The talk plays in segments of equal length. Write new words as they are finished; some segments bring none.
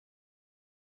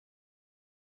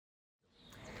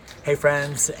Hey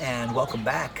friends, and welcome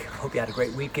back. Hope you had a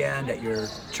great weekend at your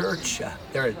church,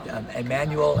 there at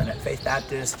Emmanuel and at Faith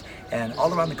Baptist, and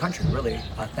all around the country, really.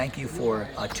 Thank you for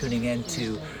tuning in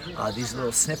to these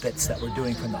little snippets that we're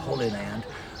doing from the Holy Land.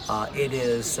 It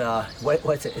is,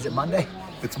 what's it? Is it Monday?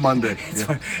 It's Monday.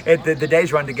 Yeah. The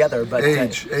days run together, but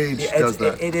Age does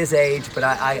that. It is age, but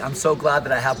I'm so glad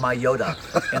that I have my Yoda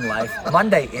in life.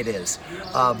 Monday it is,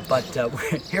 but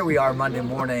here we are Monday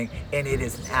morning, and it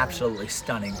is an absolutely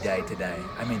stunning day today.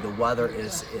 I mean, the weather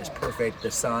is perfect,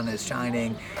 the sun is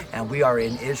shining, and we are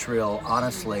in Israel,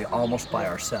 honestly, almost by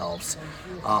ourselves.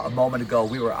 A moment ago,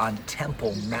 we were on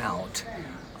Temple Mount,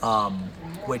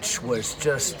 which was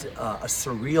just a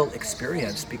surreal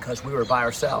experience because we were by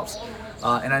ourselves.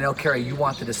 And I know, Kerry, you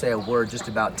wanted to say a word just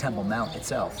about Temple Mount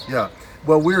itself. Yeah.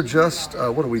 Well, we're just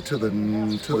what are we to the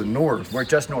north? We're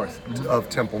just north of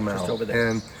Temple Mount, just over there.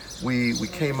 And we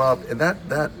came up, and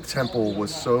that temple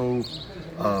was so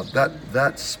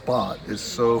that spot is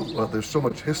so there's so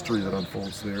much history that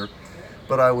unfolds there.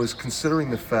 But I was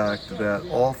considering the fact that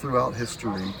all throughout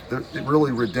history,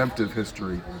 really redemptive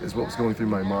history is what was going through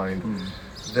my mind,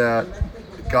 that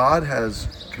God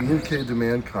has communicated to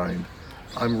mankind,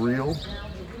 I'm real,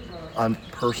 I'm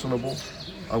personable,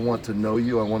 I want to know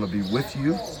you, I want to be with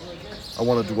you, I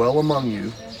want to dwell among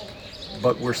you,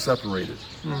 but we're separated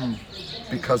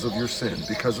because of your sin,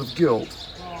 because of guilt.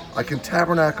 I can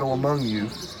tabernacle among you,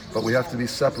 but we have to be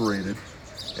separated.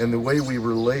 And the way we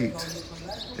relate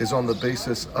is on the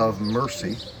basis of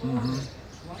mercy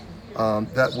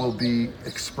that will be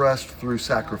expressed through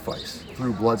sacrifice,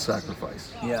 through blood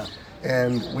sacrifice. Yeah.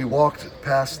 And we walked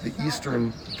past the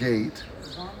eastern gate,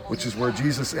 which is where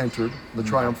Jesus entered, the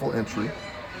triumphal entry.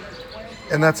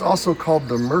 And that's also called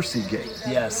the mercy gate.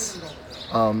 Yes.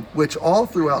 Which all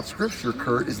throughout Scripture,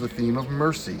 Kurt, is the theme of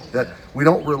mercy, that we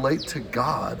don't relate to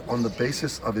God on the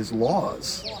basis of his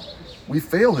laws. We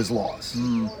fail his laws.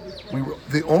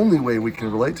 The only way we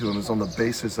can relate to him is on the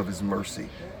basis of his mercy.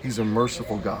 He's a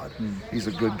merciful God. He's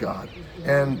a good God.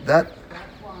 And that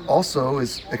also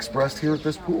is expressed here at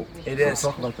this pool. It So is.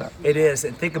 talk about that. It is.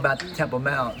 And think about Temple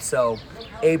Mount. So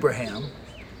Abraham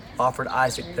offered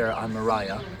Isaac there on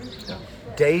Moriah. Yeah.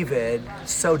 David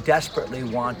so desperately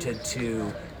wanted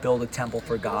to build a temple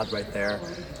for God right there.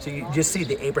 So you just see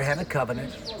the Abrahamic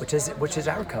covenant, which is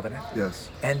our covenant. Yes.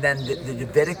 And then the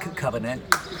Davidic covenant,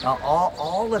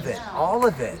 all of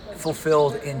it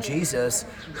fulfilled in Jesus,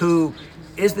 who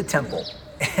is the temple.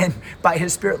 And by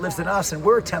his Spirit lives in us, and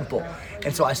we're a temple.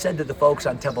 And so I said to the folks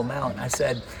on Temple Mount, I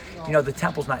said, you know, the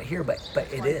temple's not here, but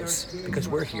it is, because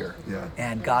we're here. Yeah.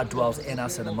 And God dwells in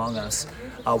us and among us.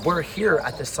 We're here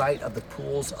at the site of the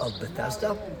pools of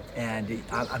Bethesda, and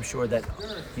I'm sure that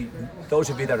those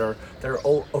of you that are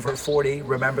over 40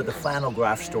 remember the flannel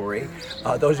graph story.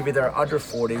 Those of you that are under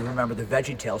 40 remember the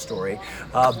Veggie Tale story.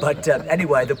 But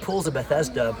anyway, the pools of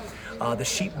Bethesda, the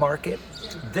sheep market.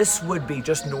 This would be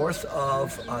just north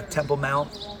of Temple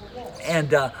Mount.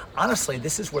 And honestly,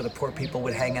 this is where the poor people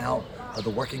would hang out, the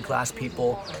working class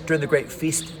people. During the great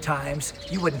feast times,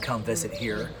 you wouldn't come visit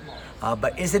here.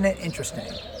 But isn't it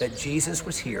interesting that Jesus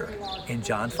was here in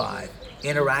John 5,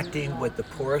 interacting with the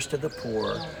poorest of the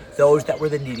poor, those that were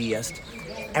the neediest.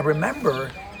 And remember,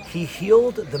 he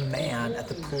healed the man at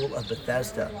the pool of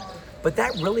Bethesda. But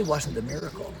that really wasn't the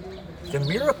miracle. The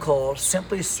miracle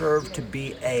simply served to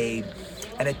be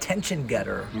an attention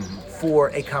getter for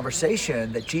a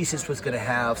conversation that Jesus was going to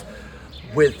have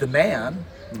with the man,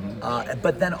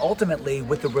 but then ultimately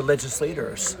with the religious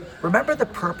leaders. Remember, the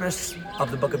purpose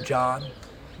of the book of John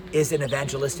is an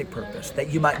evangelistic purpose, that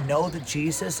you might know that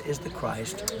Jesus is the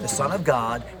Christ, the Son of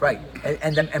God, right?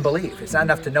 And believe. It's not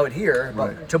enough to know it here,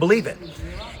 but to believe it.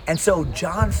 And so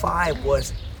John 5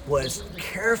 was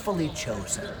carefully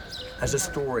chosen as a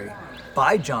story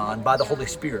by John, by the Holy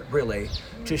Spirit, really,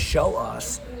 to show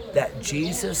us that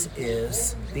Jesus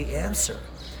is the answer,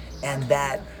 and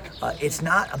that it's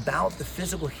not about the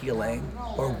physical healing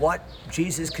or what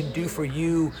Jesus can do for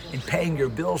you in paying your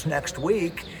bills next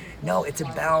week. No, it's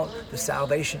about the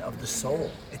salvation of the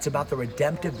soul. It's about the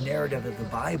redemptive narrative of the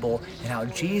Bible and how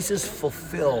Jesus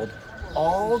fulfilled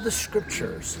all the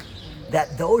scriptures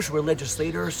that those religious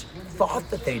leaders thought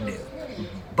that they knew.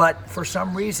 But for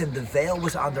some reason, the veil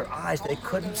was on their eyes. They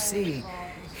couldn't see.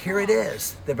 Here it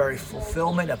is. The very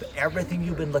fulfillment of everything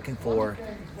you've been looking for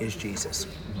is Jesus.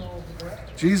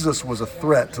 Jesus was a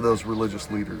threat to those religious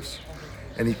leaders.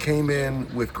 And he came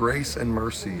in with grace and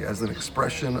mercy as an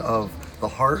expression of the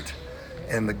heart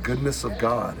and the goodness of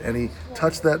God. And he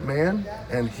touched that man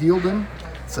and healed him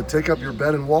said, take up your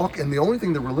bed and walk. And the only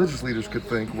thing the religious leaders could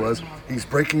think was, he's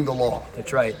breaking the law.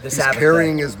 That's right. The He's Sabbath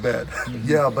carrying day. his bed.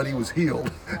 Yeah, but he was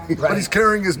healed. Right. But he's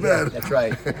carrying his Yeah, bed. that's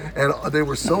right. And they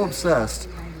were so obsessed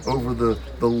over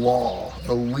the law,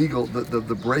 the legal,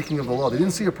 the breaking of the law. They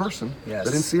didn't see a person. Yes.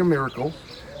 They didn't see a miracle.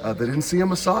 They didn't see a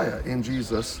Messiah in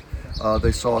Jesus.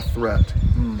 They saw a threat.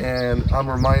 And I'm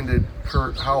reminded,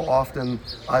 Kurt, how often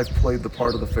I've played the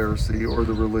part of the Pharisee or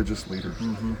the religious leader,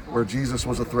 where Jesus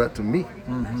was a threat to me,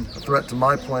 a threat to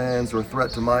my plans or a threat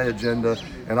to my agenda,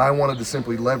 and I wanted to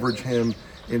simply leverage him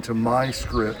into my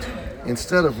script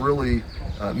instead of really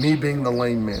me being the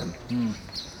lame man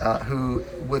who,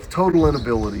 with total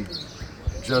inability,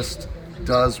 just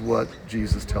does what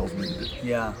Jesus tells me to do.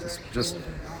 Yeah. Just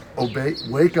obey,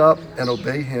 wake up and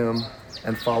obey him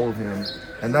and follow him.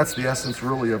 And that's the essence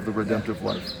really of the redemptive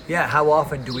life. Yeah, how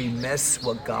often do we miss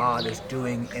what God is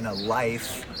doing in a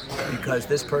life because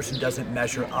this person doesn't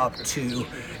measure up to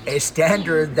a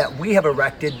standard that we have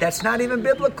erected that's not even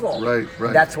biblical? Right.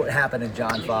 That's what happened in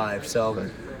John 5. So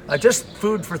just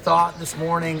food for thought this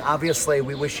morning. Obviously,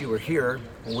 we wish you were here.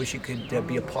 We wish you could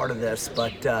be a part of this,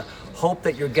 but hope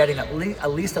that you're getting at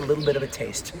least a little bit of a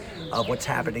taste of what's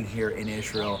happening here in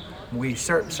Israel. We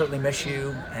certainly miss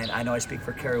you, and I know I speak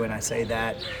for Carrie when I say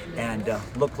that, and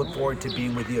look forward to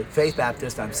being with you at Faith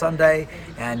Baptist on Sunday,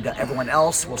 and everyone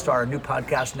else will start a new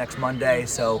podcast next Monday,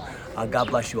 so God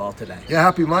bless you all today. Yeah,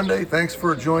 happy Monday. Thanks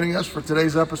for joining us for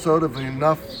today's episode of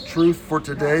Enough Truth for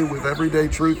Today with Everyday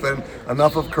Truth and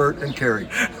enough of Kurt and Carrie.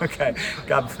 Okay,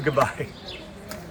 goodbye.